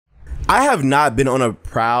I have not been on a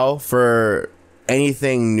prowl for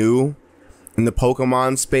anything new in the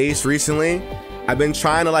Pokemon space recently. I've been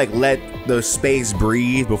trying to like let the space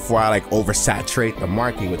breathe before I like oversaturate the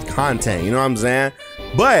market with content, you know what I'm saying?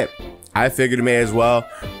 But I figured it may as well.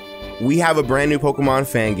 We have a brand new Pokemon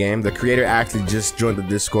fan game. The creator actually just joined the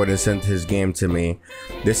Discord and sent his game to me.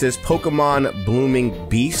 This is Pokemon Blooming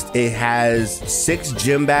Beast. It has 6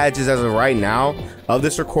 gym badges as of right now of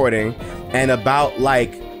this recording, and about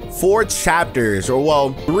like 4 chapters, or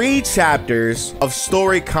well, 3 chapters of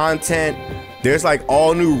story content. There's like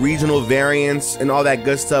all new regional variants and all that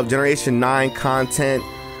good stuff. Generation 9 content.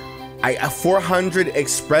 400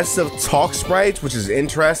 expressive talk sprites, which is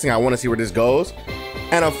interesting. I want to see where this goes.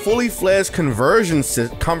 And a fully fledged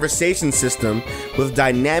conversation system with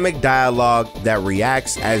dynamic dialogue that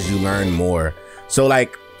reacts as you learn more. So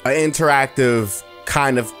like an interactive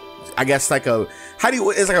kind of, I guess like a,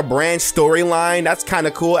 it's like a branch storyline. That's kind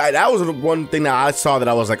of cool. That was one thing that I saw that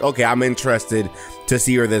I was like, okay, I'm interested to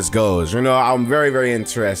see where this goes. You know, I'm very, very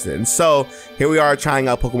interested. And so here we are trying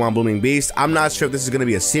out Pokemon Blooming Beast. I'm not sure if this is going to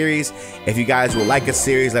be a series. If you guys would like a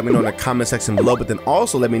series, let me know in the comment section below, but then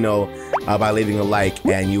also let me know by leaving a like,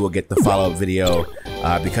 and you will get the follow-up video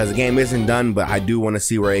because the game isn't done, but I do want to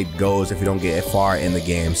see where it goes if you don't get far in the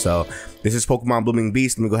game. So this is Pokemon Blooming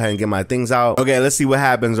Beast. Let me go ahead and get my things out. Okay, let's see what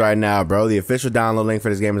happens right now, bro. The official download link for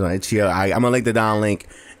this game is on itch.io. I'm gonna link the download link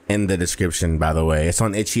in the description, by the way. It's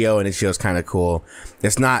on itch.io, and itch.io is kind of cool.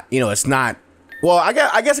 It's not, you know, it's not, well, I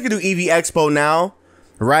guess I could do EV Expo now,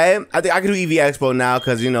 right? I think I could do EV Expo now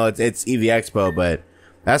because, you know, it's EV Expo, but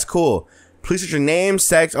that's cool. Please put your name,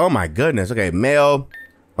 sex. Oh my goodness. Okay, male.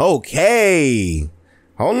 Okay.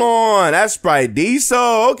 Hold on. That's Sprite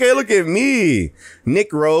Diesel. Okay, look at me.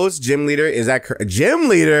 Nick Rose, gym leader. Is that gym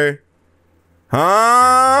leader?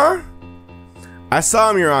 Huh? I saw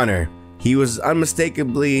him, Your Honor. He was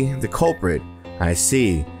unmistakably the culprit. I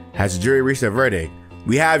see. Has the jury reached a verdict?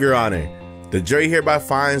 We have, Your Honor. The jury hereby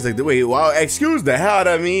finds like wait, well, excuse the hell out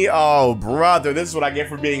of me. Oh, brother, this is what I get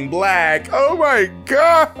for being black. Oh my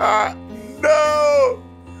God. No.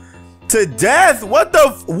 To death? What the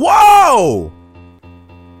whoa!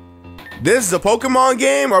 This is a Pokemon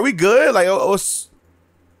game? Are we good? Like, oh.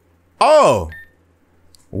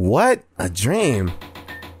 What a dream.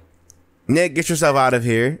 Nick, get yourself out of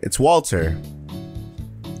here. It's Walter.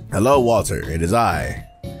 Hello, Walter. It is I.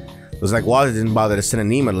 It was like Walter didn't bother to send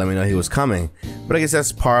an email to let me know he was coming, but I guess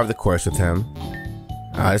that's par of the course with him.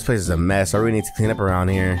 This place is a mess. I really need to clean up around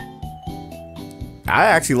here. I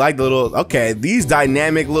actually like the little, okay, these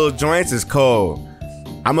dynamic little joints is cool.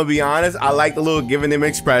 I'm gonna be honest, I like the little giving them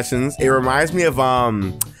expressions. It reminds me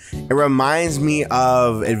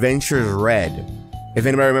of Adventures Red. If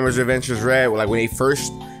anybody remembers Adventures Red, like when they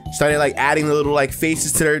first started like adding the little like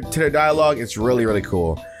faces to their dialogue, it's really, really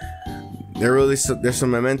cool. There's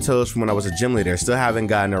some mementos from when I was a gym leader. Still haven't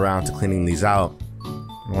gotten around to cleaning these out.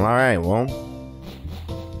 All right, well,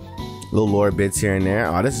 little lore bits here and there.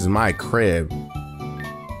 Oh, this is my crib.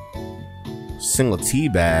 Single tea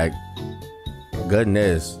bag.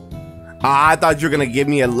 Goodness. Oh, I thought you were gonna give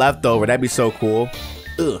me a leftover. That'd be so cool.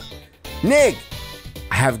 Ugh. Nick,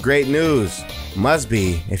 I have great news. Must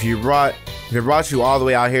be. If it brought you all the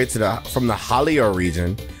way out here from the Holio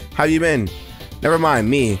region, how have you been? Never mind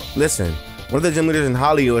me. Listen, one of the gym leaders in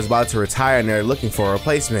Holio is about to retire and they're looking for a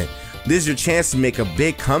replacement. This is your chance to make a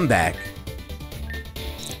big comeback.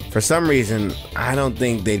 For some reason, I don't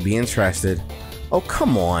think they'd be interested. Oh,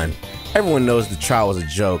 come on. Everyone knows the trial was a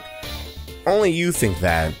joke. Only you think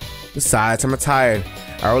that. Besides, I'm retired.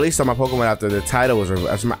 I released all my Pokemon after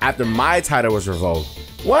my title was revoked.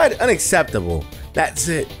 What? Unacceptable. That's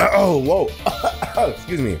it. Oh, whoa.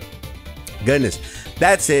 Excuse me. Goodness.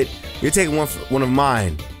 That's it. You're taking one of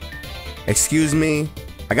mine. Excuse me.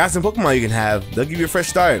 I got some Pokemon you can have. They'll give you a fresh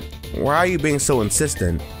start. Why are you being so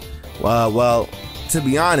insistent? Well, to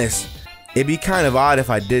be honest, it'd be kind of odd if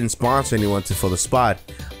I didn't sponsor anyone to fill the spot.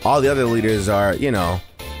 All the other leaders are, you know.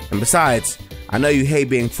 And besides, I know you hate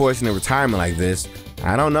being forced into retirement like this.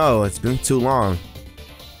 I don't know. It's been too long.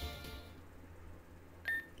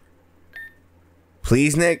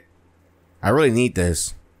 Please, Nick? I really need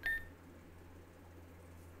this.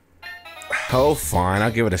 Oh, fine.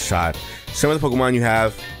 I'll give it a shot. Show me the Pokemon you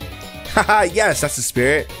have. Haha, yes, that's the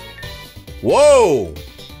spirit. Whoa!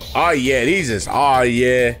 Oh, yeah, these is, oh,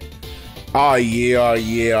 yeah. Oh, yeah, oh,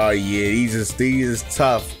 yeah, oh, yeah. These is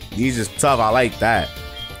tough. These is tough. I like that.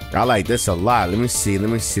 I like this a lot. Let me see.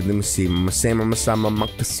 I'm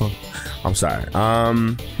sorry.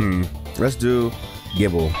 Let's do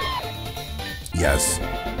Gibble. Yes.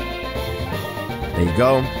 There you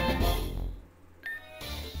go.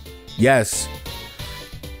 Yes.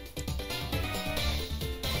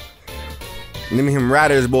 Name him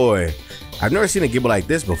Riders Boy. I've never seen a Gible like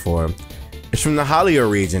this before. It's from the Holio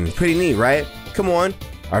region. Pretty neat, right? Come on.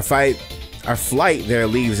 Our flight there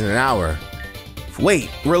leaves in an hour. Wait,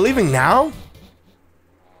 we're leaving now?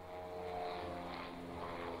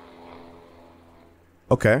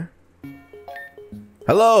 Okay.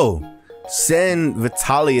 Hello, San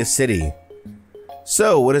Vitalia City.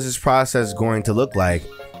 So, what is this process going to look like?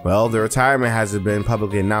 Well, the retirement hasn't been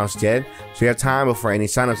publicly announced yet, so you have time before any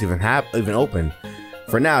signups even open.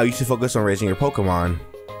 For now, you should focus on raising your Pokemon.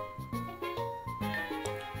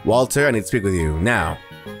 Walter, I need to speak with you now.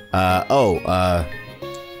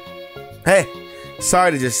 Hey,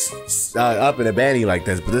 sorry to just up and abandon you like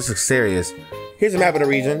this, but this looks serious. Here's a map of the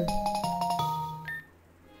region.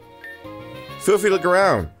 Feel free to look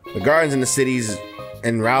around. The gardens in the cities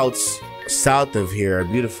and routes south of here are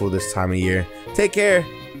beautiful this time of year. Take care.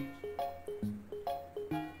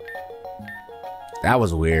 That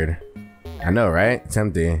was weird. I know, right? It's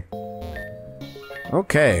empty.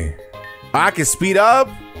 Okay. I can speed up?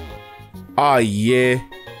 Oh, yeah.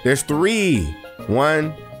 There's 3.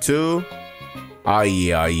 1, 2. Oh,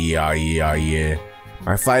 yeah, oh, yeah, oh, yeah, oh, yeah.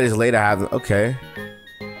 My flight is late. I have... Okay.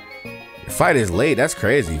 Fight is late. That's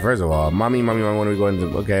crazy. First of all, mommy, when are we going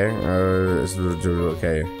to? Okay,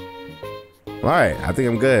 okay. All right, I think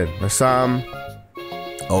I'm good. There's some.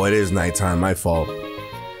 Oh, it is nighttime. My fault.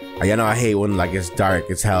 You know I hate when like it's dark.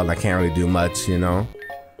 It's hell, and I can't really do much. You know.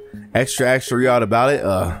 Extra real about it.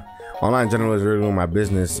 Online general is really my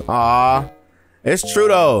business. It's true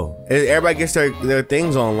though. Everybody gets their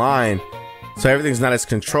things online, so everything's not as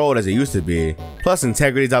controlled as it used to be. Plus,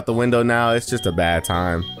 integrity's out the window now. It's just a bad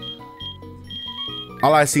time.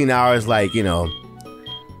 All I see now is like, you know,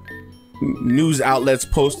 news outlets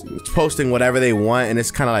posting whatever they want, and it's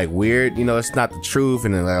kind of like weird. You know, it's not the truth,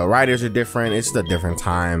 and the writers are different. It's a different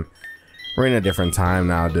time. We're in a different time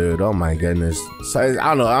now, dude. Oh my goodness. So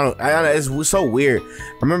I don't know. It's so weird.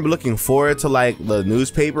 I remember looking forward to like the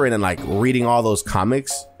newspaper and then like reading all those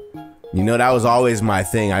comics. You know, that was always my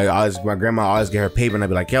thing. My grandma always get her paper, and I'd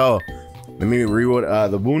be like, yo. Let me read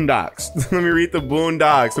the Boondocks. Let me read the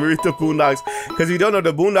Boondocks. Because if you don't know,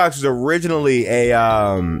 the Boondocks was originally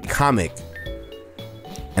a comic,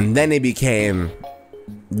 and then it became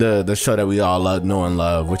the show that we all know and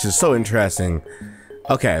love, which is so interesting.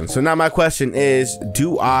 Okay, so now my question is, what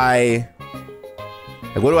do I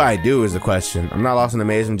do is the question. I'm not lost in the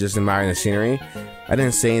maze, I'm just admiring the scenery. I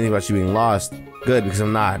didn't say anything about you being lost. Good, because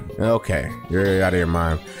I'm not. Okay, you're out of your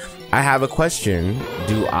mind. I have a question.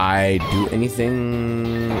 Do I do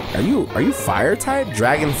anything? Are you fire type?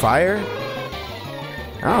 Dragon fire?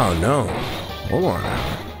 I don't know.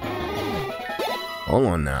 Hold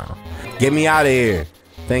on now. Get me out of here.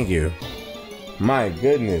 Thank you. My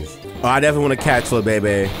goodness. Oh, I definitely want to catch little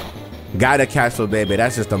baby. Gotta catch little baby.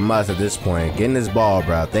 That's just a must at this point. Get in this ball,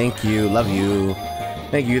 bro. Thank you. Love you.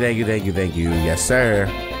 Thank you. Yes, sir.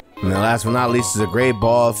 And the last but not least is a great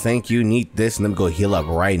ball. Thank you. Need this. And let me go heal up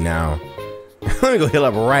right now. Let me go heal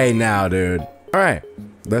up right now, dude. All right.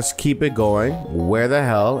 Let's keep it going. Where the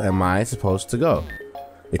hell am I supposed to go?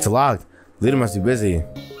 It's locked. The leader must be busy.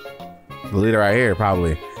 The leader right here,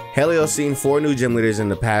 probably. Helio's seen 4 new gym leaders in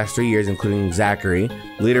the past 3 years, including Zachary,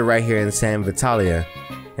 leader right here in San Vitalia.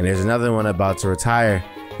 And there's another one about to retire.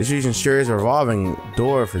 This region sure is a revolving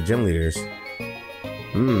door for gym leaders.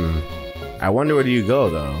 I wonder where do you go,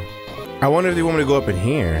 though? I wonder if they want me to go up in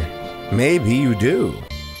here. Maybe you do.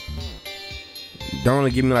 Don't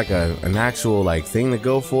really give me like an actual like thing to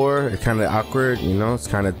go for. It's kind of awkward, you know? It's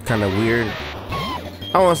kind of weird. I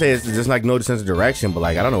don't want to say it's just like no sense of direction, but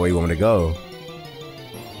like I don't know where you want me to go.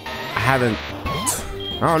 I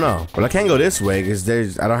don't know. But I can't go this way because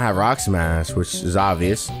I don't have Rock Smash, which is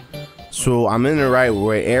obvious. So I'm in the right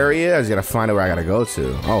area. I just gotta find out where I gotta go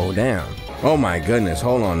to. Oh damn. Oh my goodness.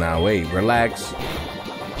 Hold on now. Wait. Relax.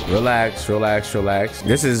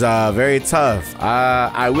 This is very tough.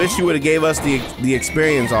 I wish you would have gave us the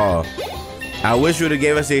experience all. I wish you would have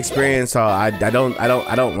gave us the experience all. I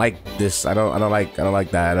don't like this. I don't like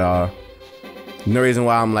that at all. No reason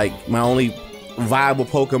why I'm like my only viable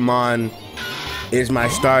Pokemon is my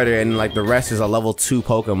starter, and like the rest is a level 2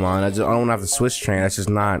 Pokemon. I don't want to have to switch train. That's just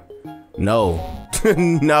not. No.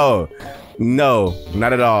 No,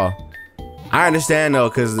 not at all. I understand though,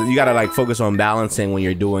 because you gotta like focus on balancing when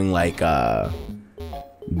you're doing like the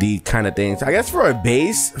kind of things. I guess for a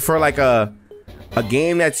base, for like a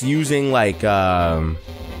game that's using like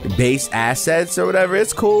base assets or whatever,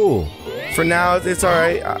 it's cool. For now, it's all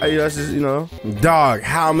right. It's just, you know, dog.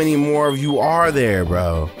 How many more of you are there,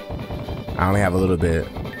 bro? I only have a little bit.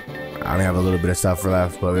 I only have a little bit of stuff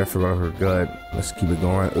left, but we're good. Let's keep it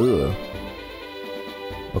going. Ugh.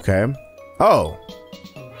 Okay. Oh.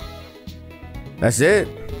 That's it?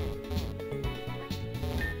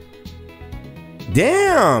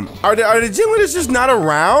 Damn. Are the gym leaders just not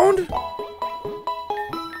around?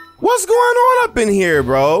 What's going on up in here,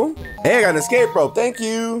 bro? Hey, I got an escape rope. Thank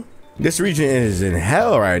you. This region is in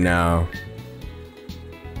hell right now.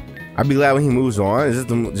 I'd be glad when he moves on. Is this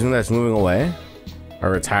the gym that's moving away? Or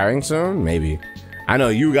retiring soon? Maybe. I know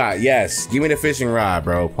you got, yes. Give me the fishing rod,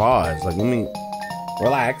 bro. Pause. Like, let me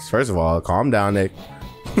relax. First of all, calm down, Nick.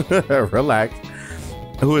 Relax.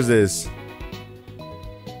 Who is this?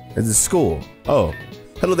 It's a school. Oh.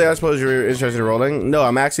 Hello there, I suppose you're interested in rolling? No,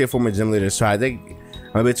 I'm actually a former gym leader, so I think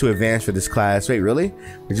I'm a bit too advanced for this class. Wait, really?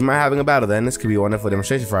 Would you mind having a battle then? This could be a wonderful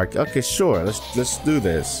demonstration for our... Okay, sure. Let's do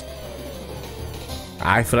this.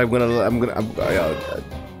 I feel like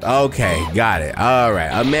okay, got it. All right,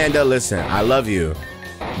 Amanda, listen, I love you,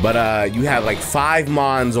 but you have like 5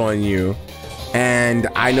 mons on you, and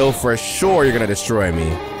I know for sure you're gonna destroy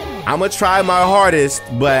me. I'm gonna try my hardest,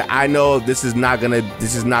 but I know this is not gonna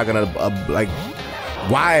like,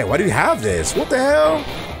 why do you have this? What the hell?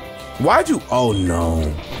 Why'd you? Oh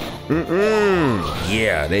no.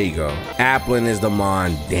 Yeah, there you go. Applin is the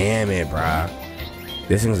mon. Damn it, bruh.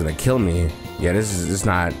 This thing's gonna kill me. Yeah, this is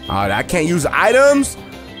not. Oh, I can't use items.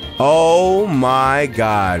 Oh my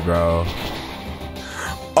god, bro.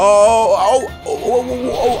 No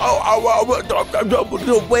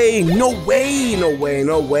way, no way, no way,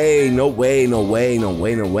 no way, no way, no way, no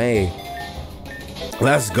way, no way.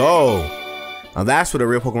 Let's go. Now that's what a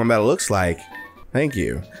real Pokemon battle looks like. Thank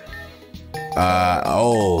you.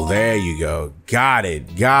 Oh, there you go. Got it.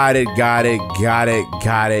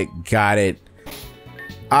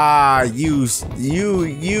 I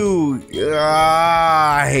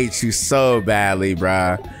hate you so badly,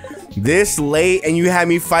 bruh. This late and you had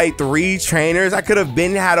me fight 3 trainers. I could have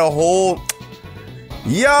been had a whole,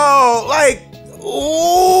 yo, like,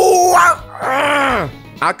 ooh, I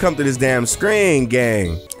come to this damn screen,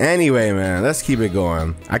 gang. Anyway, man, let's keep it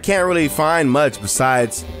going. I can't really find much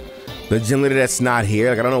besides the gym leader that's not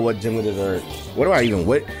here. Like, I don't know what gym leaders are. What do I even,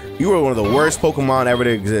 what? You were one of the worst Pokemon ever to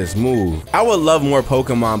exist. Move. I would love more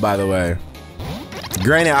Pokemon, by the way.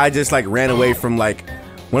 Granted, I just like ran away from like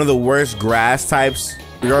one of the worst grass types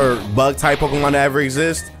or bug type Pokemon to ever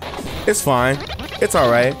exist. It's fine. It's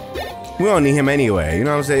all right. We don't need him anyway. You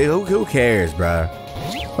know what I'm saying? Who cares, bruh?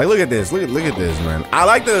 Like, look at this. Look at this, man. I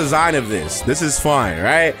like the design of this. This is fine,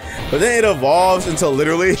 right? But then it evolves into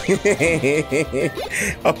literally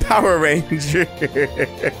a Power Ranger.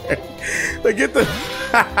 Like, get the...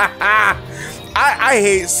 I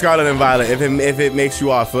hate Scarlet and Violet if it makes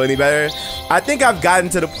you all feel any better. I think I've gotten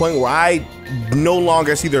to the point where I no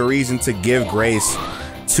longer see the reason to give grace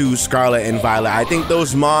to Scarlet and Violet. I think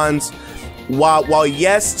those mons, while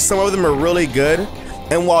yes, some of them are really good,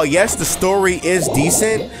 and while yes, the story is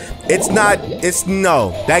decent,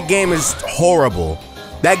 no, that game is horrible.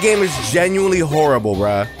 That game is genuinely horrible,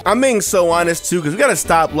 bruh. I'm being so honest too, because we gotta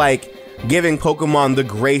stop like giving Pokemon the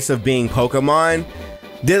grace of being Pokemon.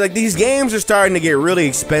 Like, these games are starting to get really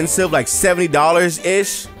expensive, like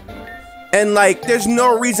 $70-ish. And like, there's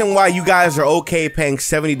no reason why you guys are okay paying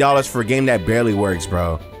 $70 for a game that barely works,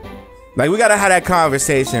 bro. Like, we gotta have that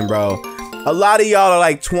conversation, bro. A lot of y'all are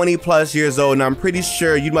like 20+ years old, and I'm pretty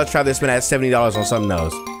sure you'd much rather spend that $70 on something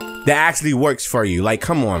else that actually works for you. Like,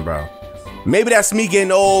 come on, bro. Maybe that's me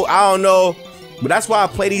getting old, I don't know. But that's why I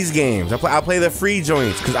play these games. I play the free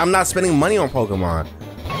joints, because I'm not spending money on Pokemon.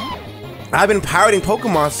 I've been pirating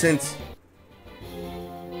Pokemon since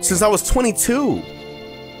I was 22.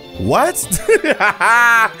 What?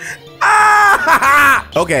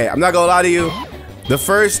 Okay, I'm not gonna lie to you. The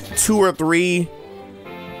first 2 or 3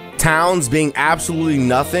 towns being absolutely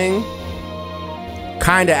nothing,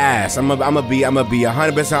 kinda ass. I'm gonna be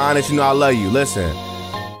 100% honest. You know I love you. Listen,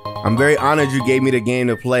 I'm very honored you gave me the game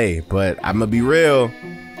to play, but I'm gonna be real.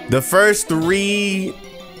 The first 2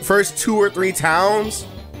 or 3 towns,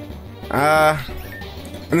 I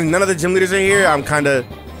mean, none of the gym leaders are here.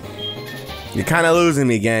 You're kind of losing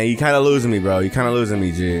me, gang. You kind of losing me, bro. You kind of losing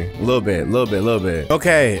me, G. A little bit.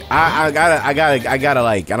 Okay, I gotta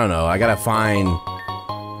like, I don't know. I gotta find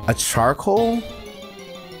a charcoal.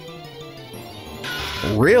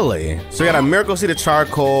 Really? So we got a Miracle Seed of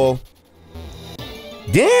charcoal.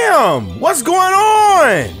 Damn, what's going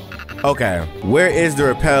on? Okay, where is the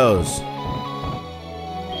repels?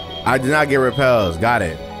 I did not get repels. Got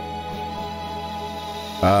it.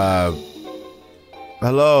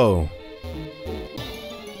 Hello.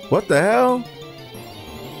 What the hell?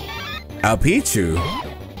 Alpichu.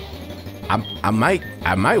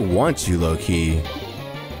 I might want you, low key.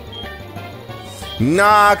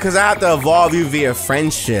 Nah, cause I have to evolve you via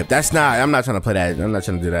friendship. That's not, I'm not trying to play that. I'm not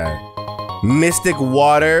trying to do that. Mystic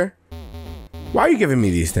water. Why are you giving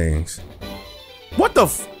me these things? What the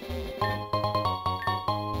f-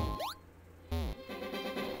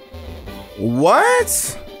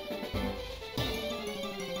 What?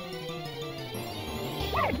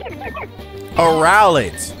 A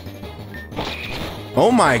Rowlet.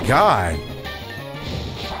 Oh my god.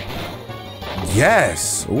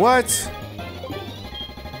 Yes. What?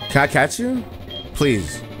 Can I catch you?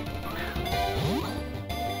 Please.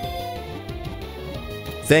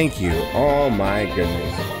 Thank you. Oh my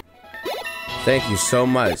goodness. Thank you so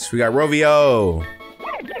much. We got Rovio.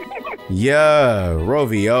 Yeah,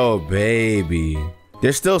 Rovio, baby.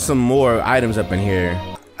 There's still some more items up in here.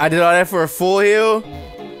 I did all that for a full heal?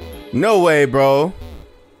 No way, bro.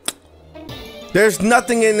 There's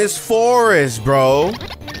nothing in this forest, bro.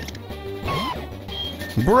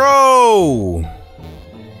 Bro.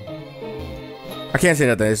 I can't say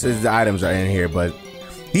nothing. It's the items are in here, but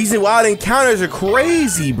these wild encounters are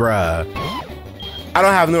crazy, bruh. I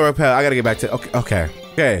don't have no repel. I gotta get back to, okay.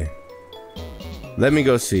 Let me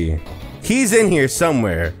go see. He's in here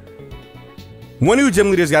somewhere. One of you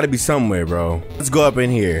gym leaders gotta be somewhere, bro. Let's go up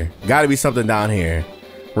in here. Gotta be something down here.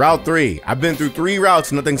 Route 3. I've been through 3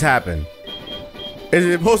 routes and nothing's happened. Is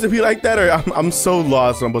it supposed to be like that, or I'm so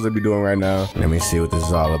lost what I'm supposed to be doing right now? Let me see what this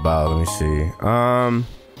is all about. Let me see.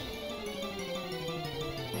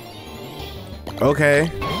 Okay.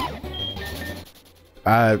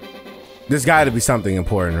 There's gotta be something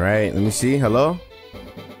important, right? Let me see. Hello?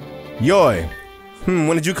 Yoy.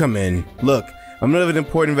 When did you come in? Look, I'm in the middle of an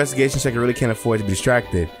important investigation, so I really can't afford to be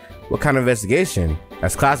distracted. What kind of investigation?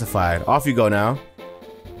 That's classified. Off you go now.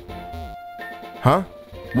 Huh?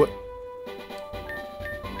 What?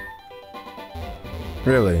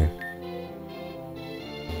 Really?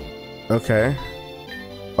 Okay.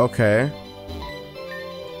 Okay.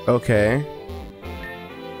 Okay.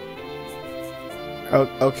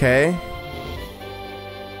 Okay.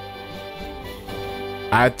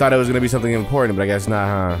 I thought it was gonna be something important, but I guess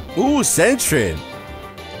not, huh? Ooh, Sentry.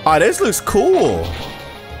 Oh, this looks cool.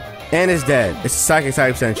 And it's dead. It's a psychic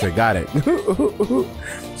type Sentry. Got it.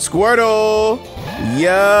 Squirtle.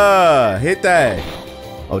 Yeah. Hit that.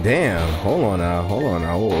 Oh, damn. Hold on now. Hold on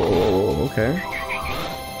now. Oh, okay.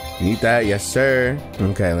 Need that? Yes, sir.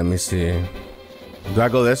 Okay, let me see. Do I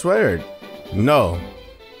go this way or? No.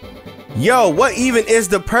 Yo, what even is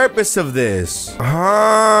the purpose of this?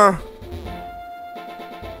 Huh?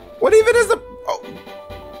 What even is the? Oh,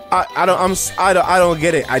 I don't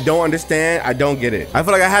get it. I don't understand. I don't get it. I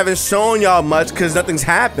feel like I haven't shown y'all much because nothing's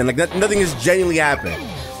happened. Like nothing has genuinely happened.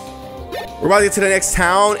 We're about to get to the next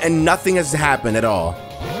town and nothing has happened at all.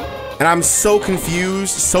 And I'm so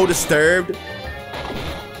confused, so disturbed.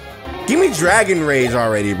 Give me Dragon Rage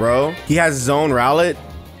already, bro. He has his own Rowlet?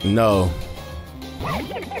 No.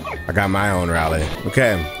 I got my own Rowlet.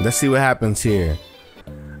 Okay, let's see what happens here.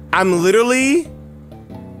 I'm literally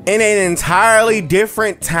in an entirely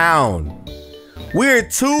different town. We're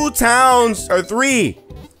 2 towns or 3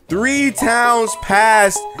 towns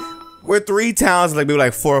past. We're 3 towns, like maybe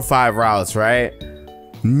like 4 or 5 routes, right?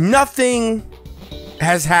 Nothing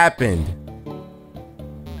has happened.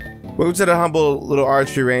 Welcome to the humble little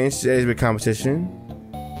archery range. Today's big competition.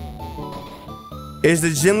 Is the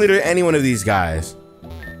gym leader any one of these guys?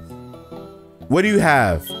 What do you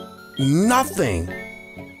have? Nothing.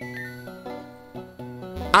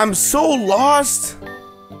 I'm so lost.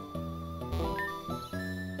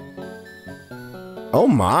 Oh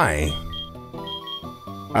my.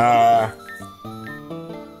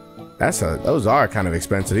 Those are kind of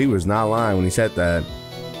expensive. He was not lying when he said that.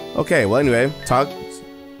 Okay, well anyway, talk.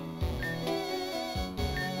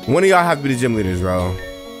 One of y'all have to be the gym leaders, bro.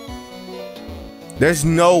 There's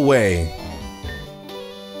no way.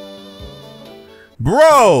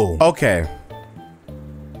 Bro! Okay.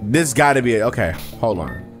 This gotta be okay. Hold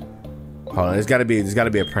on. Hold on. There's gotta be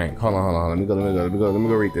a prank. Hold on. Let me go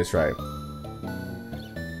read this right.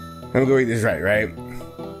 Let me go read this right?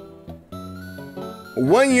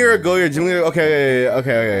 1 year ago, your gym leader.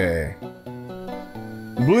 Okay.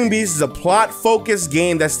 Bloom Beast is a plot-focused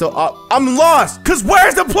game that's still up. I'm lost, cause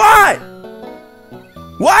where's the plot?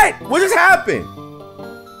 What just happened?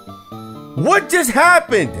 What just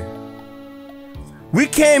happened? We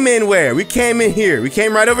came in where? We came in here. We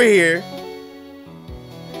came right over here.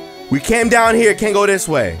 We came down here. Can't go this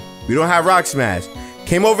way. We don't have Rock Smash.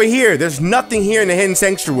 Came over here. There's nothing here in the Hidden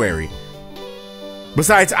Sanctuary.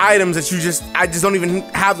 Besides items that I just don't even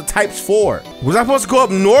have the types for. Was I supposed to go up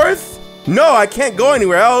north? No, I can't go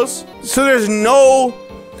anywhere else. So there's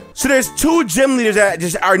 2 gym leaders that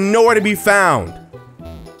just are nowhere to be found.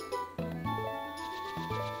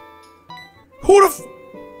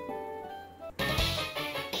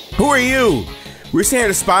 Who are you? We're saying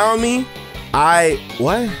to spy on me?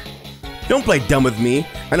 What? Don't play dumb with me.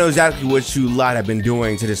 I know exactly what you lot have been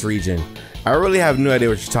doing to this region. I really have no idea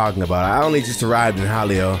what you're talking about. I only just arrived in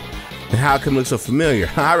Halio. And how come you look so familiar?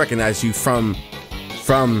 I recognize you from,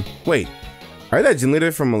 wait. Are you that gym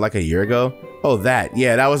leader from like a year ago? Oh, that.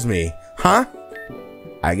 Yeah, that was me. Huh?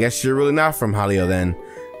 I guess you're really not from Halio then.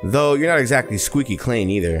 Though you're not exactly squeaky clean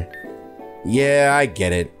either. Yeah, I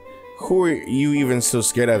get it. Who are you even so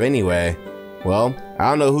scared of anyway? Well, I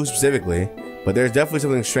don't know who specifically, but there's definitely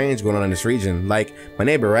something strange going on in this region. Like, my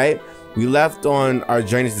neighbor, right? We left on our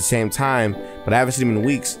journeys at the same time, but I haven't seen him in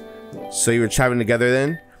weeks. So you were traveling together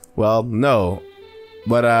then? Well, no.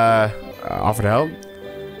 But, offer to help?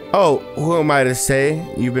 Oh, who am I to say?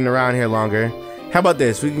 You've been around here longer. How about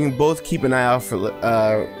this? We can both keep an eye out for,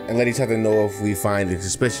 and let each other know if we find it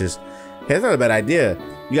suspicious. Hey, that's not a bad idea.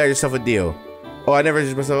 You got yourself a deal. Oh, I never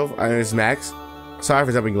introduced myself. My name is Max. Sorry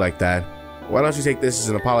for something like that. Why don't you take this as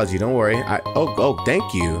an apology? Don't worry. Oh,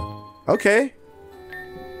 thank you. Okay.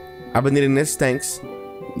 I've been needing this, thanks.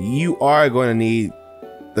 You are going to need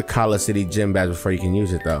the Kala City gym badge before you can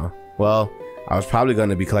use it, though. Well, I was probably going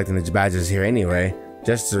to be collecting the badges here anyway,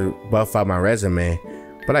 just to buff out my resume.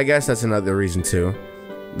 But I guess that's another reason too.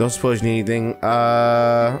 Don't suppose you need anything?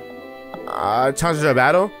 Challenges a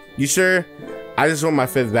battle? You sure? I just want my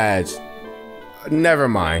 5th badge. Never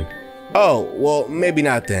mind. Oh, well, maybe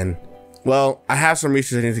not then. Well, I have some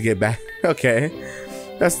research I need to get back. Okay.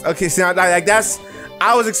 That's okay. See, like that's.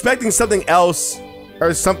 I was expecting something else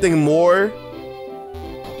or something more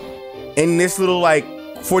in this little like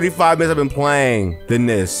 45 minutes I've been playing than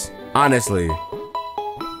this. Honestly.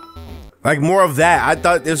 Like more of that. I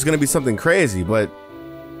thought this was gonna be something crazy, but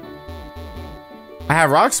I have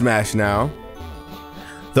Rock Smash now.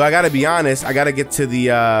 Though I gotta be honest, I gotta get to the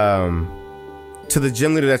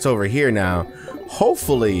gym leader that's over here now.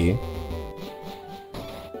 Hopefully,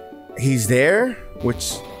 he's there,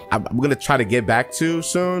 which I'm gonna try to get back to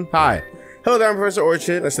soon. Hi. Hello there, I'm Professor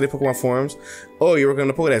Orchid. I study Pokemon forums. Oh, you're working on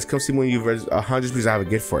the Pokedex. Come see me when you've read 100 species. I have a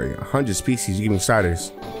gift for you. 100 species. You give me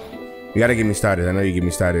starters. You gotta give me starters. I know you give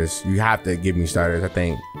me starters. You have to give me starters, I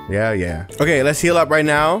think. Yeah. Okay, let's heal up right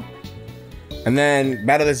now. And then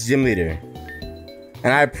battle this gym leader.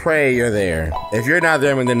 And I pray you're there. If you're not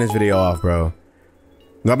there, I'm ending this video off, bro.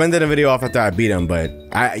 No, I'm ending the video off after I beat him, but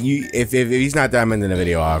if he's not there, I'm ending the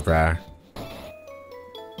video off, bro.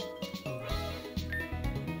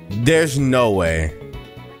 There's no way.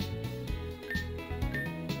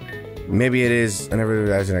 Maybe it is. I never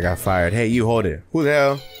realized I got fired. Hey, you hold it. Who the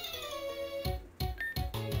hell?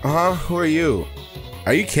 Who are you?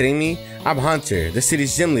 Are you kidding me? I'm Hunter, the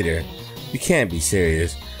city's gym leader. You can't be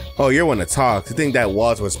serious. Oh, you're one to talk. To think that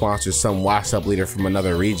Waltz would sponsor some washed up leader from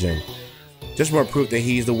another region. Just more proof that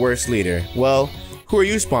he's the worst leader. Well, who are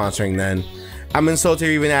you sponsoring then? I'm insulted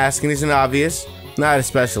you're even asking. Isn't it obvious? Not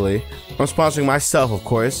especially. I'm sponsoring myself, of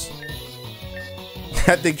course.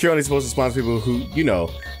 I think you're only supposed to sponsor people who, you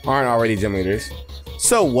know, aren't already gym leaders.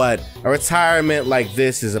 So what? A retirement like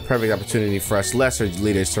this is a perfect opportunity for us lesser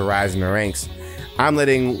leaders to rise in the ranks. I'm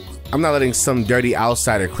not letting some dirty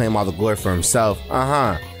outsider claim all the glory for himself.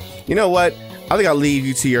 You know what? I think I'll leave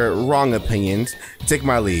you to your wrong opinions. Take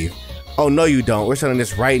my leave. Oh, no you don't. We're starting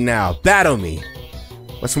this right now. Battle me.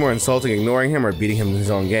 What's more insulting, ignoring him or beating him in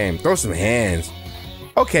his own game? Throw some hands.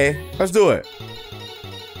 Okay, let's do it.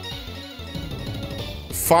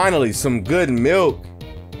 Finally, some good milk.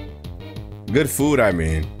 Good food, I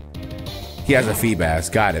mean. He has a feedback.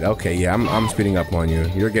 Got it. Okay, yeah, I'm speeding up on you.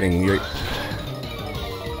 You're getting your.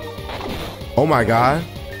 Oh my god.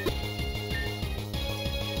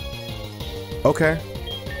 Okay.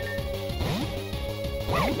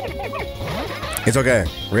 It's okay.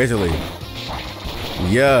 Razor Leaf.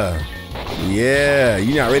 Yeah. Yeah.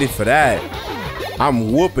 You're not ready for that.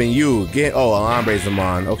 I'm whooping you. Oh, Alambra's them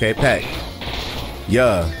on. Okay, Peck.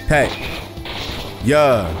 Yeah. Peck.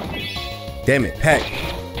 Yeah. Damn it, Peck.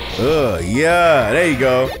 Yeah. There you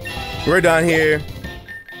go. We're done here.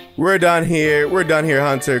 We're done here. We're done here,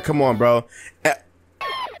 Hunter. Come on, bro.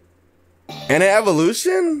 And an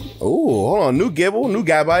evolution? Oh, hold on. New Gibble, new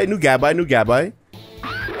Gabite, new Gabite, new Gabite.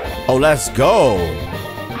 Oh, let's go.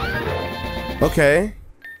 Okay.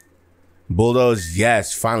 Bulldoze,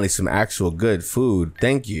 yes. Finally, some actual good food.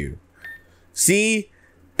 Thank you. See?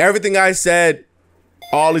 Everything I said,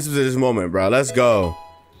 all these was at this moment, bro. Let's go.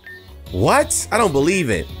 What? I don't believe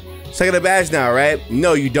it. So I got a badge now, right?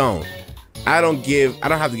 No, you don't. I don't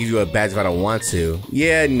have to give you a badge if I don't want to.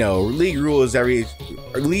 Yeah, no. League rules very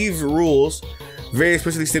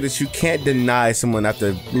explicitly state that you can't deny someone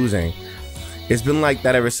after losing. It's been like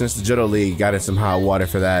that ever since the Johto League got in some hot water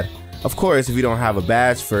for that. Of course, if you don't have a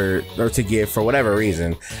badge for or to give for whatever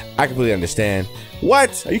reason, I completely understand.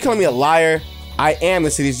 What? Are you calling me a liar? I am the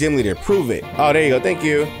city's gym leader. Prove it. Oh, there you go. Thank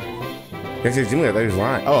you. Your city's gym leader. I thought he was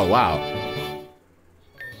lying. Oh, wow.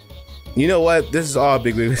 You know what? This is all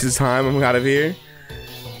Big League. This is time. I'm out of here.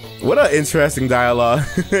 What an interesting dialogue.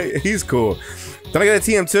 He's cool. Did I get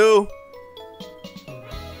a TM2?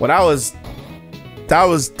 Well, that was.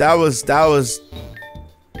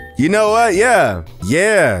 You know what? Yeah.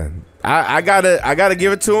 I gotta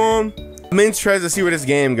give it to him. I'm interested to see where this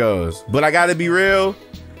game goes, but I gotta be real.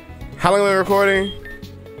 How long am I recording?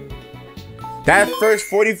 That first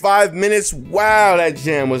 45 minutes, wow, that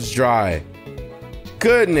jam was dry.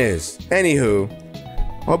 Goodness. Anywho,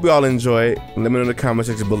 hope you all enjoy it. Let me know in the comment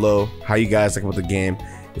section below how you guys think about the game.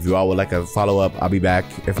 If you all would like a follow-up, I'll be back.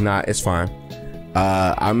 If not, it's fine.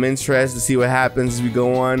 I'm interested to see what happens as we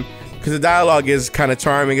go on, because the dialogue is kind of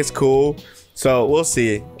charming. It's cool. So we'll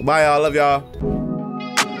see. Bye, y'all. Love y'all.